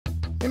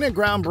In a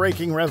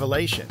groundbreaking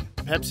revelation,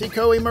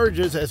 PepsiCo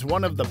emerges as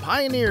one of the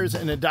pioneers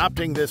in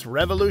adopting this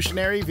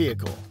revolutionary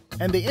vehicle.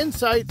 And the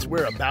insights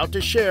we're about to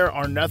share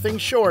are nothing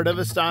short of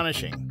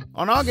astonishing.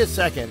 On August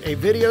 2nd, a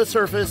video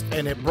surfaced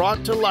and it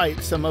brought to light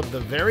some of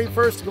the very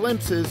first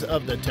glimpses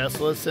of the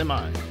Tesla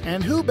Semi.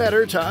 And who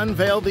better to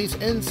unveil these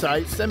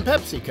insights than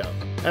PepsiCo?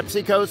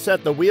 PepsiCo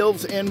set the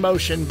wheels in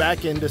motion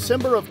back in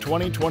December of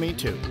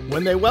 2022,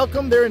 when they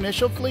welcomed their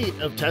initial fleet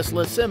of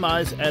Tesla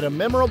Semis at a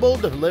memorable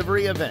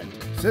delivery event.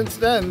 Since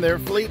then, their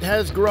fleet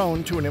has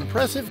grown to an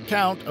impressive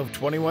count of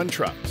 21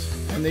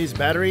 trucks. And these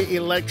battery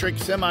electric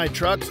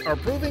semi-trucks are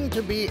proving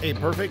to be a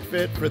perfect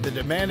fit for the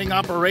demanding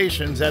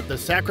operations at the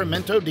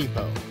Sacramento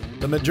depot.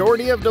 The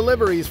majority of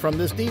deliveries from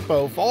this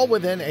depot fall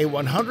within a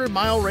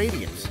 100-mile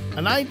radius,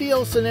 an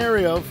ideal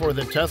scenario for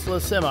the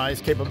Tesla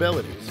Semi's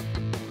capabilities.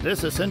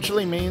 This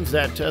essentially means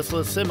that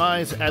Tesla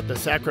Semis at the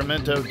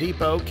Sacramento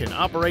depot can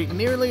operate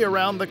nearly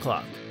around the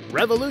clock,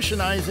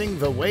 revolutionizing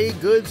the way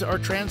goods are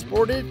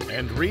transported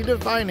and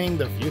redefining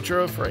the future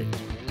of freight.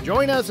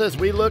 Join us as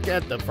we look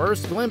at the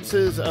first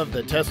glimpses of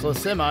the Tesla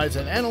Semis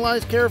and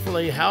analyze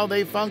carefully how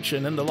they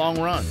function in the long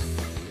run.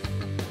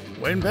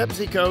 When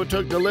PepsiCo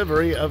took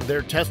delivery of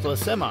their Tesla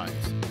Semis,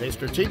 they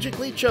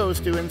strategically chose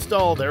to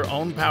install their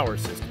own power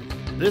system.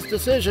 This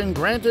decision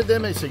granted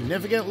them a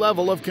significant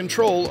level of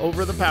control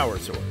over the power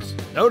source.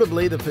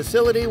 Notably, the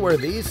facility where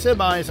these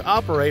semis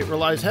operate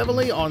relies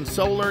heavily on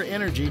solar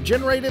energy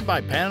generated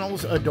by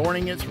panels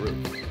adorning its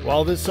roof.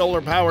 While this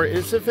solar power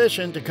is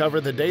sufficient to cover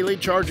the daily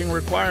charging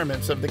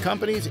requirements of the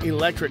company's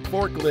electric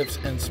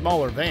forklifts and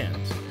smaller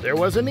vans, there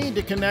was a need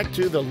to connect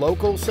to the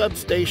local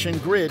substation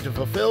grid to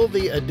fulfill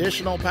the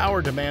additional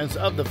power demands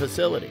of the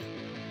facility.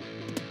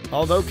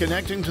 Although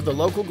connecting to the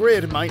local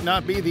grid might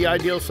not be the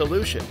ideal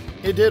solution,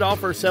 it did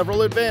offer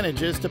several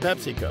advantages to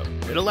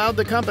PepsiCo. It allowed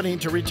the company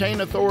to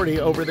retain authority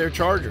over their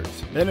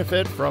chargers,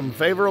 benefit from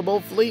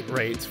favorable fleet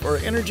rates for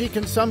energy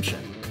consumption,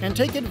 and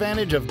take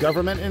advantage of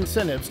government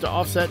incentives to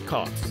offset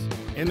costs.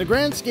 In the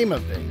grand scheme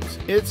of things,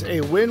 it's a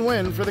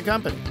win-win for the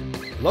company.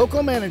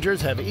 Local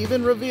managers have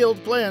even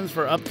revealed plans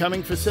for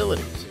upcoming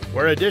facilities,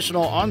 where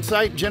additional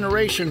on-site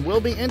generation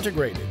will be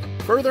integrated,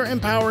 further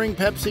empowering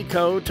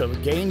PepsiCo to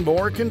gain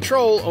more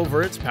control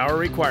over its power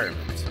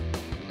requirements.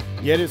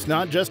 Yet it's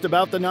not just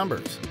about the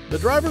numbers. The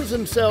drivers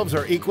themselves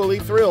are equally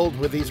thrilled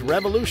with these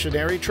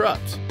revolutionary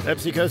trucks.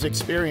 PepsiCo's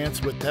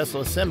experience with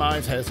Tesla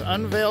Semis has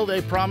unveiled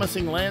a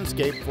promising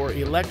landscape for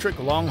electric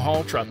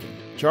long-haul trucking.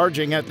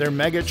 Charging at their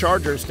mega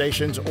charger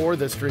stations or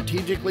the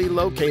strategically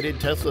located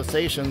Tesla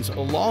stations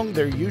along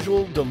their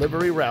usual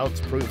delivery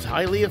routes proves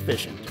highly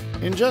efficient.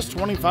 In just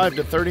 25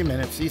 to 30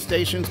 minutes, these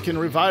stations can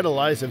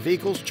revitalize a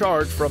vehicle's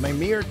charge from a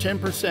mere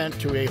 10%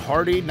 to a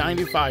hearty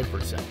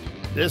 95%.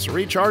 This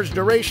recharge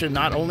duration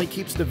not only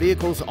keeps the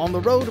vehicles on the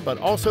road, but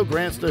also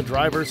grants the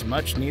drivers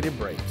much-needed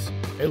breaks,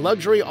 a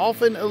luxury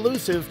often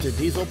elusive to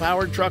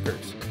diesel-powered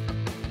truckers.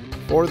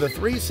 For the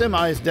three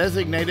semis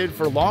designated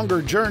for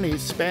longer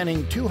journeys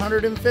spanning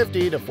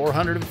 250 to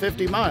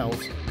 450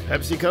 miles,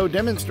 PepsiCo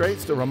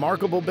demonstrates the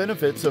remarkable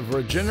benefits of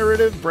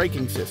regenerative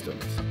braking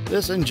systems.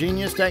 This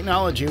ingenious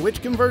technology,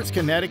 which converts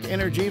kinetic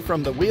energy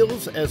from the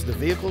wheels as the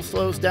vehicle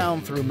slows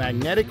down through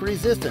magnetic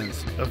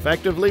resistance,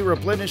 effectively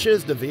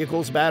replenishes the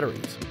vehicle's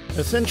batteries.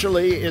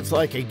 Essentially, it's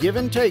like a give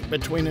and take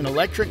between an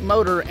electric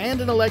motor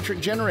and an electric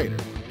generator,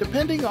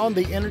 depending on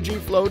the energy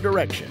flow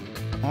direction.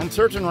 On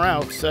certain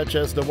routes, such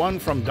as the one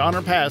from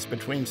Donner Pass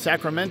between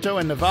Sacramento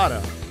and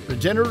Nevada,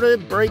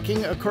 regenerative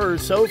braking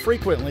occurs so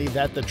frequently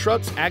that the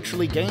trucks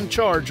actually gain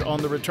charge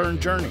on the return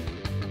journey.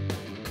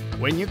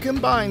 When you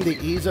combine the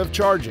ease of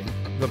charging,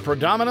 the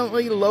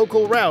predominantly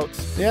local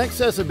routes, the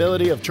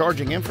accessibility of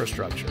charging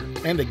infrastructure,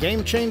 and a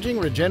game-changing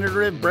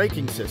regenerative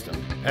braking system,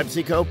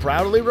 PepsiCo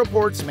proudly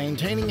reports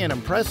maintaining an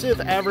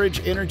impressive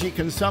average energy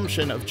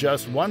consumption of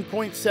just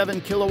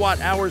 1.7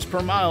 kilowatt-hours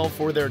per mile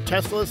for their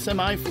Tesla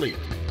Semi fleet.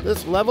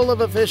 This level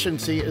of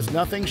efficiency is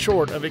nothing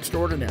short of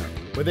extraordinary,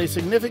 with a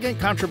significant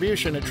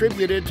contribution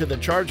attributed to the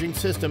charging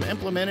system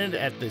implemented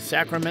at the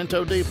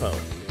Sacramento depot.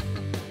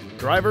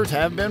 Drivers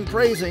have been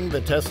praising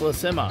the Tesla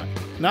Semi,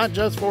 not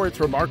just for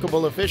its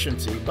remarkable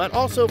efficiency, but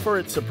also for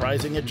its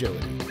surprising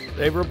agility.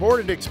 They've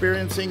reported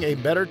experiencing a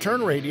better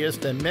turn radius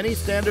than many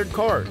standard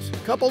cars,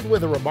 coupled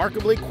with a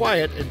remarkably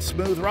quiet and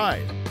smooth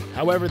ride.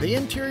 However, the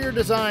interior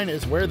design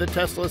is where the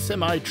Tesla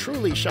Semi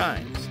truly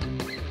shines.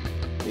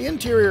 The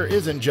interior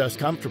isn't just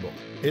comfortable.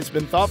 It's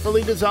been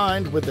thoughtfully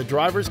designed with the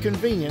driver's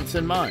convenience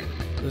in mind.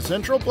 The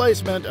central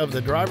placement of the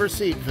driver's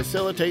seat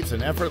facilitates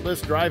an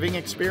effortless driving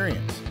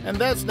experience, and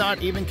that's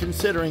not even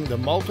considering the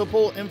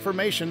multiple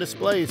information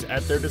displays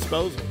at their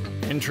disposal.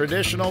 In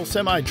traditional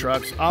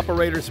semi-trucks,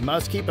 operators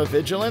must keep a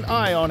vigilant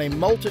eye on a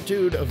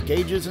multitude of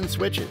gauges and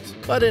switches,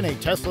 but in a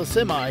Tesla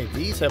Semi,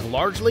 these have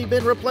largely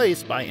been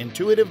replaced by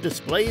intuitive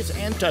displays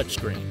and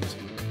touchscreens.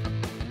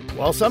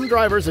 While some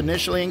drivers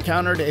initially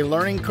encountered a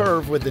learning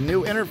curve with the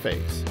new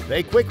interface,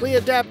 they quickly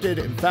adapted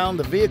and found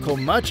the vehicle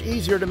much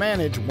easier to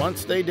manage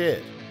once they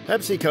did.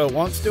 PepsiCo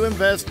wants to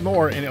invest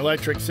more in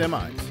electric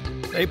semis.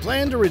 They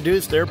plan to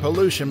reduce their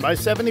pollution by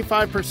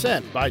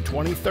 75% by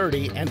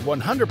 2030 and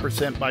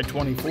 100% by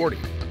 2040.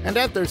 And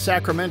at their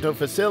Sacramento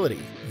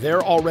facility,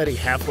 they're already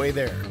halfway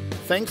there,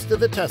 thanks to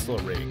the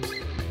Tesla rigs.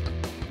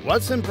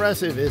 What's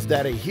impressive is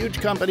that a huge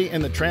company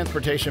in the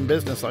transportation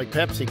business like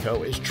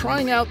PepsiCo is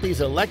trying out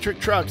these electric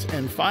trucks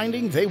and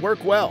finding they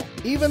work well,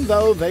 even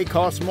though they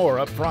cost more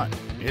up front.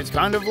 It's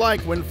kind of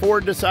like when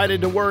Ford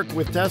decided to work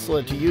with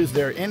Tesla to use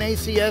their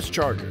NACS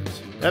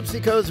chargers.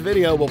 PepsiCo's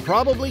video will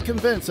probably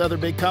convince other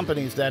big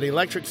companies that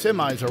electric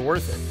semis are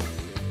worth it.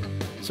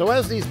 So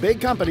as these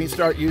big companies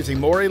start using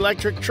more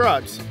electric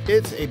trucks,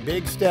 it's a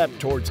big step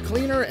towards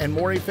cleaner and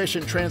more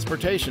efficient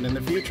transportation in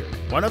the future.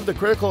 One of the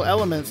critical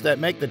elements that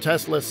make the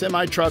Tesla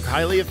semi-truck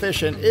highly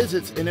efficient is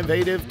its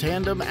innovative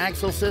tandem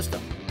axle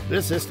system.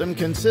 This system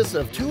consists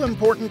of two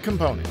important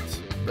components,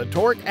 the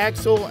torque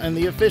axle and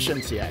the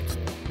efficiency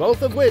axle,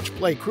 both of which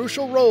play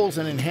crucial roles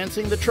in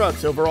enhancing the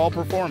truck's overall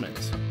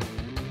performance.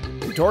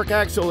 The torque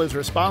axle is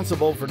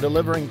responsible for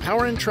delivering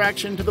power and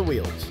traction to the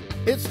wheels.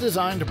 It's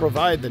designed to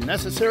provide the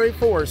necessary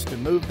force to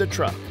move the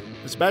truck,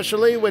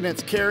 especially when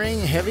it's carrying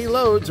heavy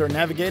loads or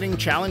navigating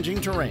challenging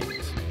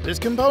terrains. This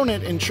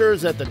component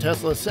ensures that the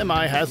Tesla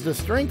Semi has the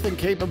strength and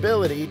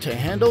capability to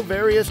handle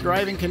various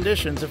driving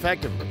conditions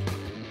effectively.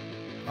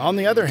 On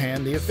the other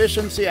hand, the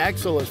efficiency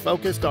axle is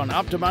focused on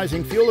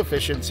optimizing fuel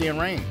efficiency and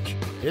range.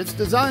 It's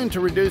designed to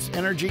reduce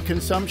energy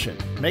consumption,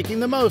 making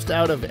the most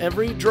out of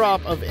every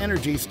drop of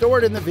energy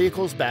stored in the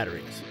vehicle's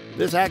batteries.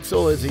 This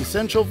axle is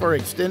essential for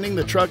extending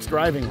the truck's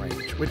driving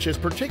range, which is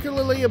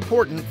particularly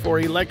important for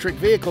electric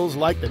vehicles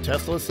like the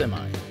Tesla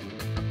Semi.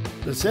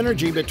 The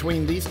synergy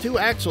between these two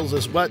axles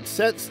is what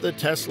sets the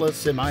Tesla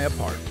Semi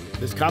apart.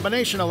 This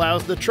combination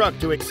allows the truck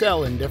to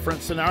excel in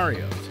different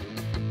scenarios.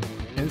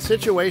 In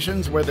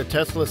situations where the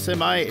Tesla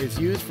Semi is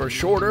used for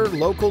shorter,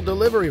 local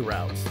delivery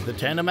routes, the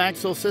tandem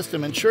axle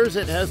system ensures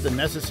it has the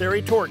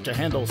necessary torque to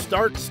handle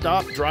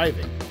start-stop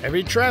driving,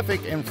 heavy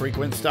traffic, and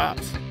frequent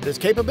stops. This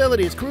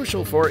capability is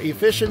crucial for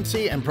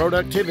efficiency and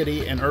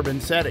productivity in urban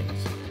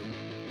settings.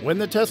 When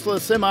the Tesla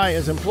Semi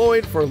is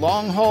employed for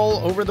long-haul,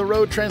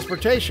 over-the-road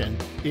transportation,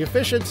 the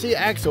efficiency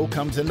axle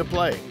comes into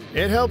play.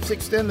 It helps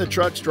extend the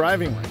truck's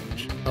driving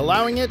range,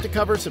 allowing it to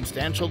cover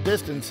substantial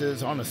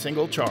distances on a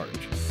single charge.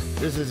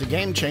 This is a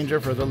game changer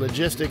for the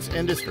logistics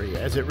industry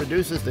as it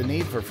reduces the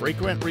need for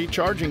frequent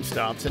recharging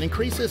stops and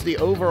increases the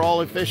overall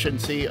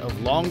efficiency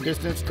of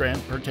long-distance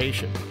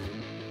transportation.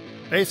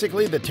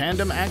 Basically, the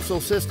tandem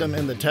axle system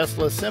in the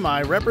Tesla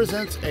Semi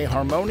represents a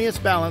harmonious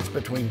balance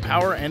between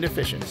power and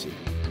efficiency.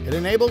 It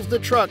enables the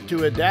truck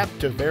to adapt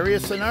to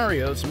various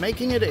scenarios,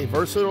 making it a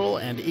versatile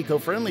and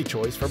eco-friendly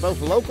choice for both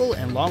local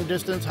and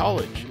long-distance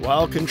haulage,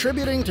 while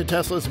contributing to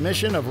Tesla's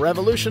mission of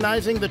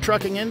revolutionizing the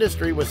trucking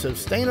industry with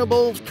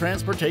sustainable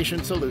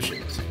transportation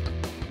solutions.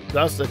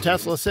 Thus, the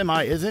Tesla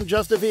Semi isn't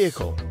just a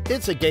vehicle,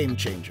 it's a game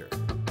changer.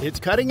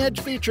 Its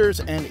cutting-edge features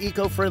and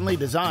eco-friendly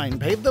design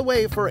pave the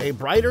way for a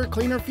brighter,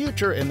 cleaner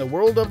future in the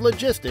world of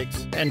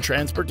logistics and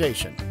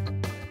transportation.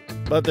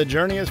 But the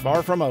journey is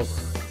far from over.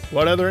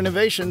 What other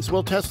innovations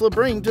will Tesla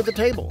bring to the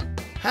table?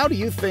 How do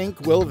you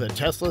think will the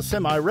Tesla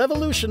Semi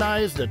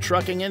revolutionize the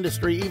trucking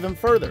industry even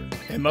further?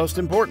 And most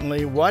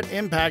importantly, what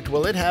impact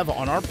will it have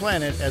on our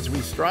planet as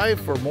we strive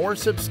for more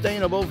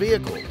sustainable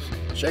vehicles?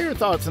 Share your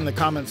thoughts in the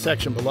comments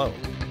section below.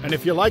 And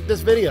if you like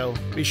this video,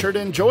 be sure to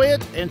enjoy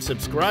it and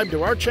subscribe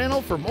to our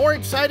channel for more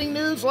exciting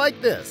news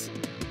like this.